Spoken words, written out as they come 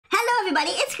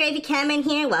everybody, it's Gravycatman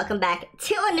here. Welcome back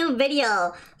to a new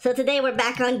video. So today we're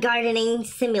back on Gardening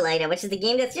Simulator, which is the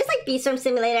game that's just like Beestorm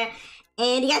Simulator.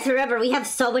 And you guys remember, we have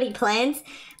so many plans.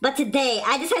 But today,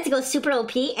 I just had to go super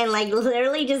OP and like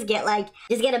literally just get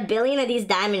a billion of these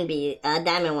diamond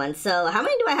ones. So how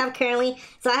many do I have currently?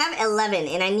 So I have 11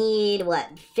 and I need, what,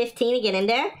 15 to get in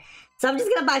there? So I'm just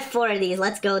gonna buy 4 of these.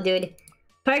 Let's go, dude.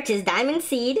 Purchase diamond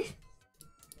seed.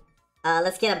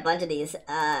 Let's get a bunch of these.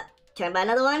 Can I buy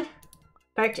another one?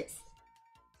 Purchase.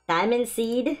 Diamond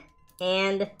seed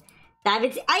and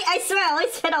diamond seed. I swear I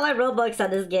always spend all my Robux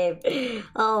on this game.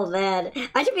 Oh man.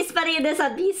 I should be spending this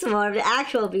on Bee Swarm, the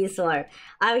actual Bee Swarm.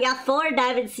 Alright, we got 4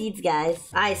 diamond seeds, guys.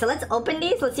 Alright, so let's open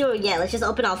these. Let's see what we get. Let's just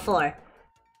open all 4.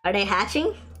 Are they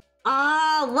hatching?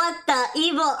 Oh, what the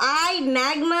evil eye,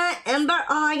 magma, ember.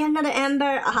 Oh, I got another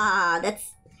ember. I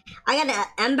got an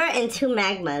ember and 2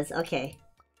 magmas. Okay.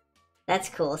 That's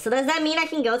cool. So does that mean I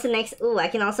can go to next? Ooh, I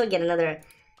can also get another.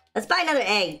 Let's buy another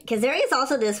egg. Because there is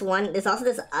also this one. There's also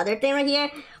this other thing right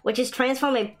here. Which is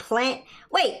transform a plant.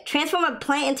 Wait, transform a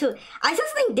plant into. I saw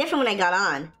something different when I got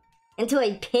on. Into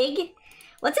a pig?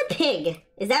 What's a pig?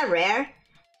 Is that rare?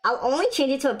 I'll only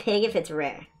change it to a pig if it's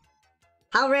rare.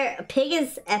 How rare? A pig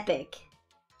is epic.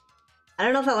 I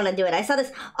don't know if I want to do it. I saw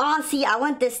this. Oh, see, I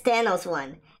want this Thanos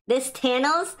one. This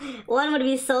Thanos one would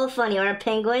be so funny. Or a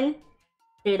penguin.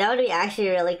 Dude, that would be actually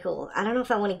really cool. I don't know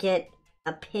if I want to get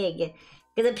a pig.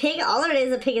 Because a pig, all it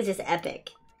is, a pig is just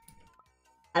epic.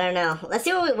 I don't know. Let's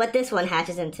see what this one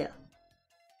hatches into.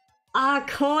 Ah,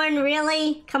 corn,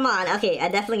 really? Come on. Okay,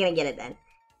 I'm definitely going to get it then.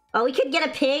 Well, we could get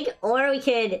a pig, or we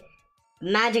could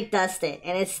magic dust it.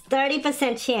 And it's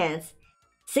 30% chance.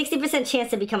 60% chance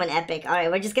to become an epic.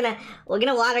 Alright, we're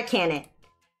gonna water can it.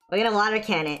 We're gonna water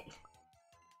can it.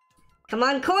 Come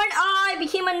on, corn! Oh, I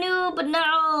became a noob, but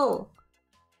no!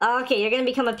 Okay, you're gonna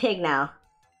become a pig now.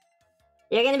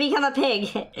 You're gonna become a pig.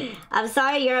 I'm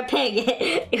sorry, you're a pig.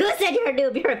 Who said you're a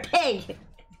noob? You're a pig.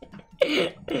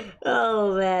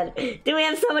 Oh, man. Do we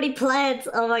have so many plants?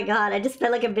 Oh, my God. I just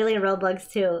spent like 1 billion Robux,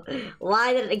 too.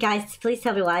 Why did... Guys, please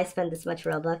tell me why I spent this much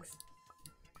Robux.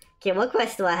 Okay, what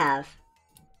quest do I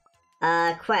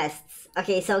have? Quests.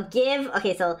 Okay, so give...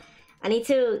 Okay, so I need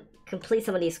to complete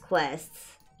some of these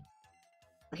quests.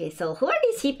 Okay, so who are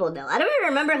these people, though? I don't even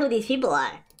remember who these people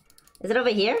are. Is it over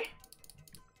here?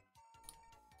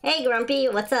 Hey, Grumpy,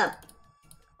 what's up?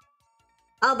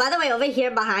 Oh, by the way, over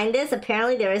here behind this,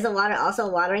 apparently there is also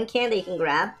a watering can that you can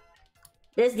grab.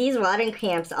 There's these watering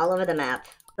camps all over the map.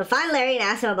 So find Larry and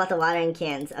ask him about the watering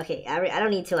cans. Okay, I don't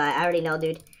need to. I already know,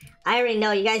 dude. I already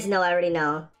know. You guys know I already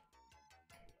know.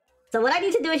 So what I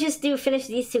need to do is just finish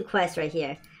these 2 quests right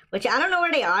here. Which I don't know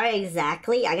where they are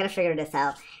exactly. I gotta figure this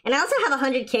out. And I also have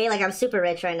 100k, like I'm super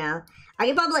rich right now. I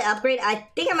can probably upgrade. I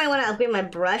think I might want to upgrade my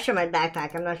brush or my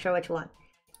backpack. I'm not sure which one.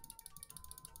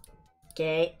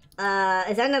 Okay.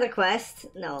 Is that another quest?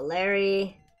 No,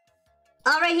 Larry.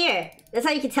 Oh, right here. That's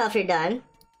how you can tell if you're done.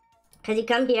 Because you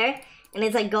come here, and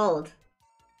it's like gold.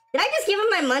 Did I just give him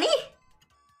my money?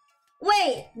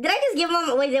 Wait, did I just give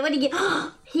him... Wait, what did he give?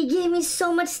 He gave me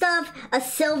so much stuff. A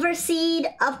silver seed,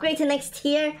 upgrade to next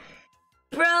tier.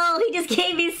 Bro, he just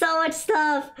gave me so much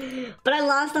stuff. But I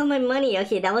lost all my money.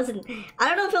 Okay, that wasn't... I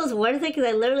don't know if it was worth it because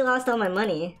I literally lost all my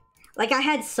money. Like, I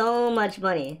had so much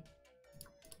money.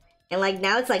 And, like,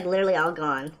 now it's, like, literally all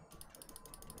gone.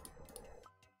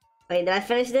 Wait, did I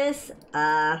finish this?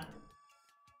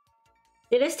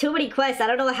 Dude, there's too many quests. I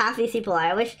don't know what half these people are.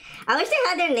 I wish they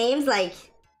had their names, like...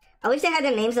 I wish they had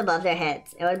their names above their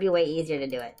heads. It would be way easier to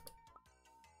do it.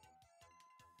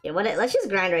 Yeah, let's just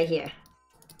grind right here.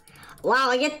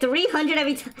 Wow, I get 300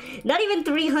 every time. Not even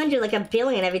 300, like 1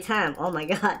 billion every time. Oh my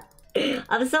god.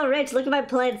 I'm so rich. Look at my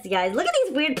plants, guys. Look at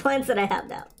these weird plants that I have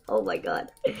now. Oh my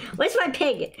god. Where's my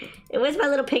pig? Where's my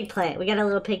little pig plant? We got a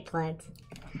little pig plant.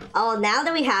 Oh, now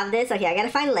that we have this, okay, I gotta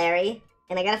find Larry.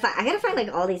 And I gotta find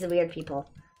like all these weird people.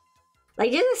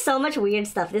 Like, there's just so much weird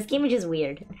stuff. This game is just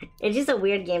weird. It's just a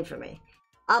weird game for me.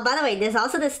 Oh, by the way, there's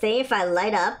also this thing if I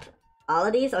light up all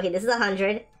of these. Okay, this is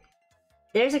 100.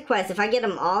 There's a quest. If I get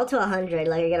them all to 100,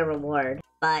 like, I get a reward.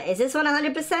 But is this one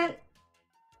 100%?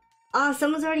 Oh,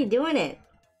 someone's already doing it.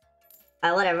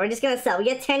 Whatever. We're just gonna sell. We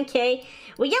get 10k.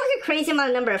 We get, like, a crazy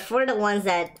amount of number for the ones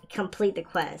that complete the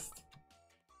quest.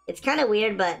 It's kind of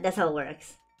weird, but that's how it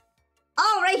works.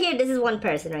 Oh, right here. This is one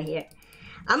person right here.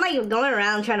 I'm, like, going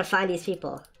around trying to find these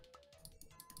people.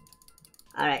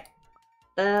 Alright.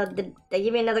 Did they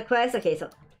give me another quest? Okay, so,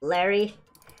 Larry.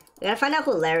 We gotta find out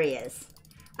who Larry is.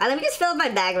 Let me just fill up my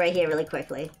bag right here really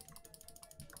quickly.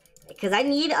 Because I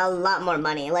need a lot more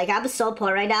money. Like, I'm so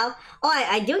poor right now. Oh,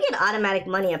 I do get automatic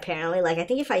money, apparently. Like, I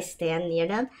think if I stand near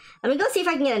them. Let me go see if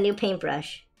I can get a new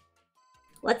paintbrush.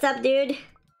 What's up, dude?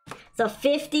 So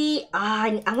 50.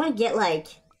 I want to get like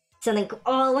something.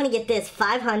 Oh, I want to get this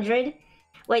 500.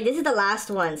 Wait, this is the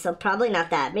last one, so probably not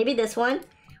that. Maybe this one,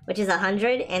 which is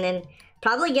 100, and then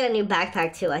probably get a new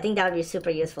backpack too. I think that would be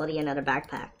super useful to get another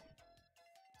backpack.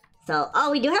 So, oh,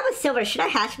 we do have a silver. Should I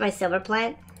hatch my silver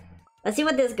plant? Let's see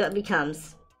what this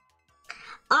becomes.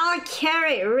 Oh,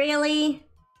 carrot, really?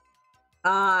 Oh,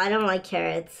 I don't like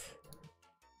carrots.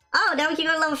 Oh, now we can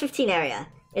go to level 15 area.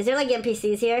 Is there like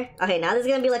NPCs here? Okay, now there's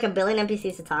gonna be like a billion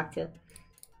NPCs to talk to.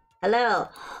 Hello.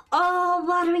 Oh,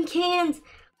 watering cans.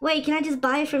 Wait, can I just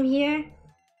buy it from here?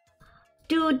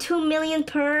 Dude, 2 million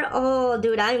per. Oh,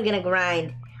 dude, I'm gonna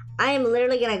grind. I am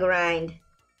literally gonna grind.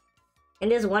 And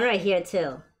there's one right here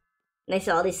too. Next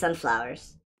to all these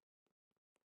sunflowers.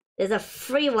 There's a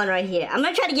free one right here. I'm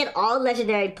gonna try to get all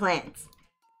legendary plants.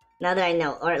 Now that I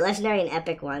know. Or legendary and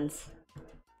epic ones.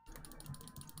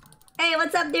 Hey,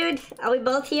 what's up, dude? Are we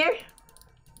both here?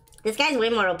 This guy's way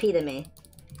more OP than me.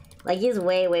 Like, he's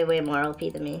way, way, way more OP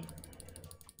than me.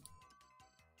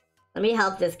 Let me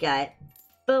help this guy.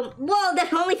 Boom. Whoa,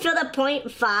 that only filled up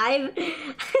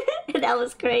 0.5? That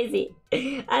was crazy.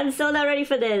 I'm so not ready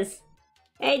for this.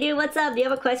 Hey, dude, what's up? Do you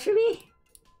have a quest for me?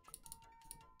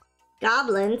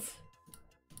 Goblins?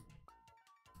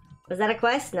 Was that a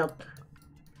quest? Nope.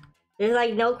 There's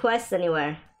like no quests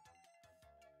anywhere.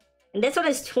 And this one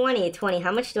is 20.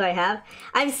 How much do I have?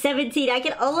 I have 17. I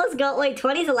can almost go. Wait,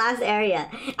 20 is the last area.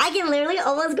 I can literally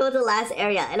almost go to the last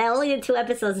area. And I only did 2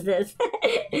 episodes of this.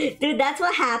 Dude, that's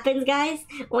what happens, guys.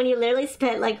 When you literally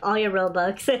spend like all your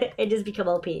Robux and just become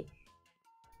OP.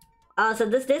 Oh, so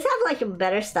does this have like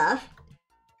better stuff?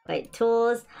 Wait,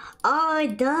 tools. Oh,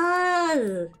 it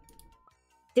does.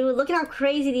 Dude, look at how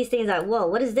crazy these things are. Whoa,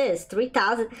 what is this?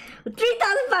 3,500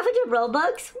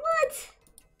 Robux? What?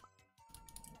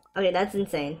 Okay, that's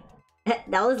insane.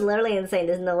 That was literally insane.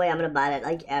 There's no way I'm gonna buy that,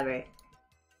 like, ever.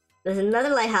 There's another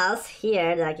lighthouse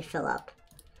here that I can fill up.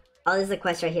 Oh, there's a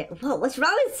quest right here. Whoa, what's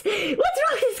wrong with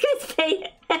this guy's face?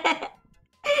 Look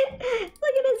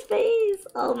at his face.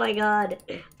 Oh my god.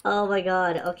 Oh my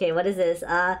god. Okay, what is this?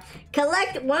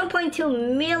 Collect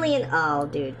 1.2 million. Oh,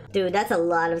 dude. Dude, that's a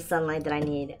lot of sunlight that I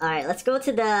need. Alright, let's go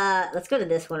to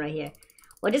this one right here.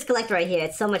 We'll just collect right here.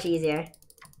 It's so much easier.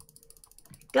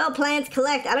 Go, plants,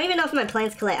 collect. I don't even know if my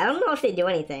plants collect. I don't know if they do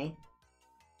anything.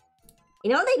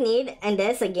 You know what they need in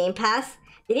this? A game pass?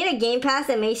 They need a game pass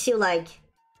that makes you, like...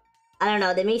 I don't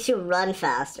know, that makes you run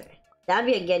faster. That would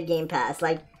be a good game pass.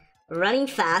 Like, running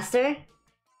faster.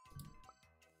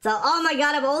 So, oh my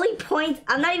god, I'm only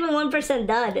I'm not even 1%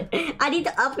 done. I need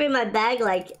to upgrade my bag,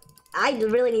 like... I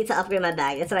really need to upgrade my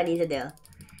bag. That's what I need to do.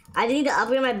 I need to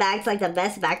upgrade my bag to, like, the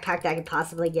best backpack that I could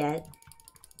possibly get.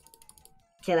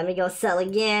 Okay, let me go sell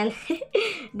again.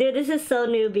 Dude, this is so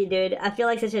newbie, dude. I feel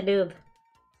like such a noob.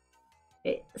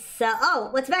 So, oh,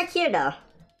 what's back here, though?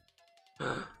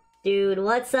 Dude,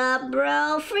 what's up,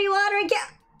 bro? Free water again!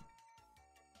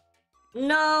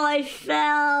 No, I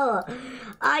fell!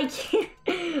 I can't...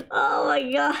 Oh my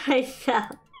god, I fell.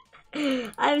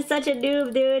 I'm such a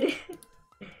noob, dude.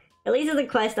 At least there's a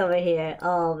quest over here.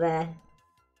 Oh, man.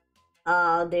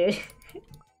 Oh, dude.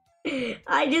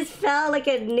 I just fell like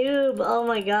a noob. Oh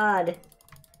my god.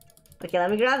 Okay, let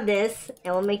me grab this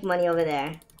and we'll make money over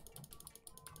there.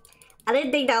 I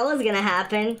didn't think that was gonna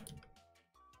happen.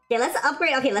 Yeah, let's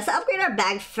upgrade. Okay, let's upgrade our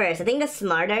bag first. I think that's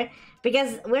smarter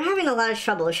because we're having a lot of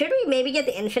trouble. Should we maybe get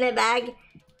the infinite bag?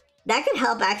 That could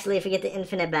help actually if we get the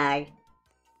infinite bag.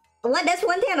 That's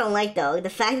one thing I don't like though. The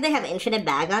fact that they have infinite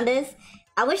bag on this.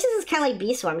 I wish this was kind of like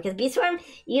Bee Swarm because Bee Swarm,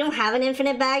 you don't have an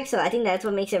infinite bag, so I think that's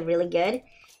what makes it really good.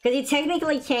 Because you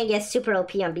technically can't get super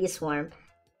OP on Bee Swarm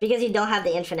because you don't have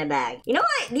the infinite bag. You know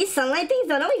what? These sunlight things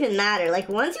don't even matter. Like,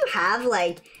 once you have,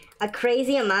 like, a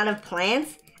crazy amount of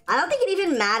plants, I don't think it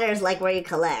even matters, like, where you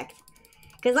collect.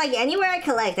 Because, like, anywhere I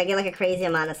collect, I get, like, a crazy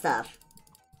amount of stuff.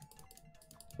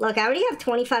 Look, I already have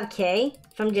 25k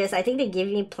from just, I think they give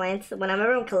me plants.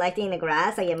 Whenever I'm collecting the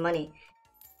grass, I get money.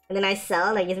 And then I sell,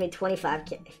 and that gives me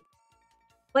 25k.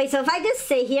 Wait, so if I just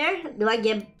sit here, do I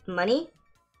get money?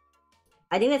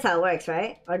 I think that's how it works,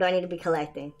 right? Or do I need to be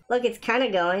collecting? Look, it's kind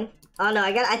of going. Oh no,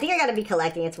 I think I gotta be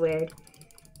collecting. It's weird.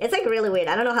 It's like really weird.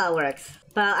 I don't know how it works.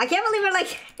 But I can't believe we're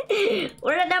like,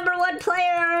 we're the #1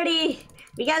 player already.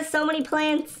 We got so many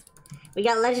plants. We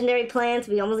got legendary plants.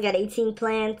 We almost got 18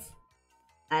 plants.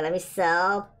 Alright, let me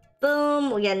sell.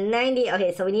 Boom, we got 90.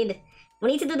 Okay, so we need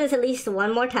to do this at least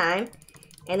one more time.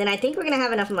 And then I think we're gonna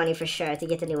have enough money for sure to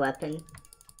get the new weapon.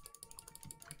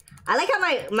 I like how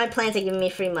my plants are giving me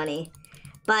free money.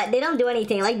 But they don't do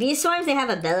anything. Like Bee Swarms, they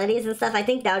have abilities and stuff. I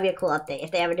think that would be a cool update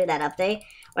if they ever do that update.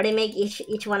 Or they make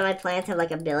each one of my plants have like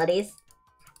abilities.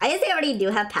 I guess they already do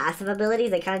have passive abilities.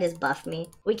 They kind of just buff me.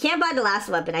 We can't buy the last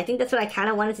weapon. I think that's what I kind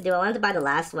of wanted to do. I wanted to buy the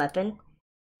last weapon.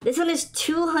 This one is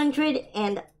 200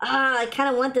 and... I kind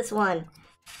of want this one.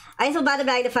 I guess we'll buy the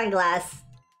magnifying glass.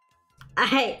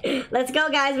 Alright, let's go,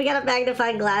 guys. We got a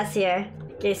magnifying glass here.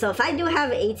 Okay, so if I do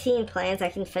have 18 plants, I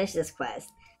can finish this quest.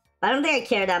 But I don't think I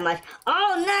care that much.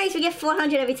 Oh, nice! We get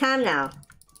 400 every time now.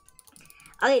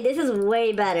 Okay, this is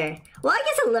way better. Well, I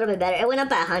guess a little bit better. It went up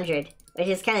by 100, which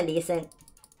is kind of decent.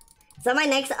 So my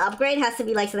next upgrade has to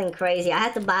be like something crazy. I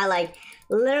have to buy like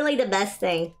literally the best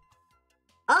thing.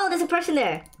 Oh, there's a person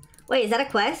there. Wait, is that a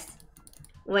quest?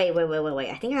 Wait.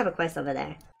 I think I have a quest over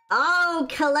there. Oh,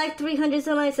 collect 300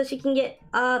 sunlight so she can get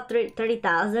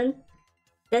 30,000.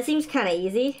 That seems kind of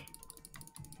easy.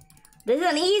 This is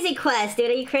an easy quest, dude.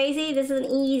 Are you crazy? This is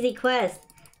an easy quest.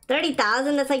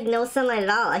 30,000, that's like no sunlight at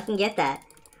all. I can get that.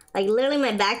 Like literally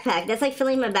my backpack. That's like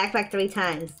filling my backpack 3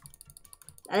 times.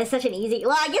 That is such an easy...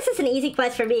 Well, I guess it's an easy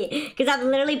quest for me. Because I'm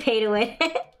literally pay to win.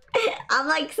 I'm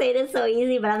like saying it's so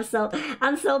easy, but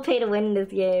I'm so pay to win in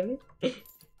this game.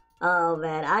 Oh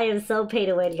man, I am so pay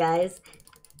to win, guys.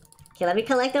 Okay, let me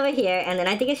collect over here, and then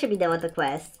I think I should be done with the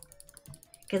quest.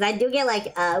 Because I do get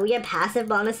like, we get passive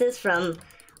bonuses from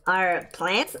our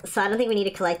plants, so I don't think we need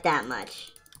to collect that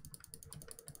much.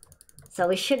 So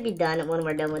we should be done when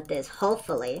we're done with this,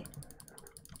 hopefully.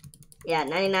 Yeah,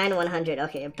 99, 100.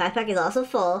 Okay, backpack is also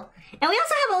full. And we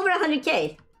also have over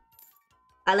 100k.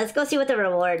 Alright, let's go see what the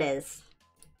reward is.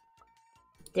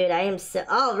 Dude, I am so...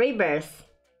 Oh, rebirth.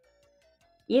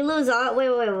 You lose all...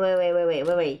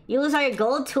 Wait. You lose all your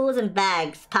gold, tools, and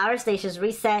bags. Power stations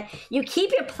reset. You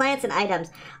keep your plants and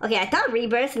items. Okay, I thought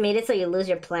rebirth made it so you lose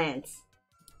your plants.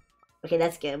 Okay,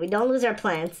 that's good. We don't lose our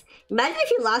plants. Imagine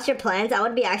if you lost your plants, I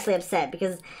would be actually upset.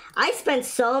 Because I spent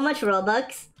so much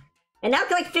Robux. And now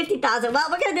collect 50,000. Well,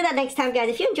 we're going to do that next time, guys.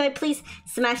 If you enjoyed, please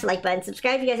smash the like button.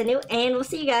 Subscribe if you guys are new. And we'll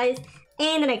see you guys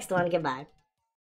in the next one. Goodbye.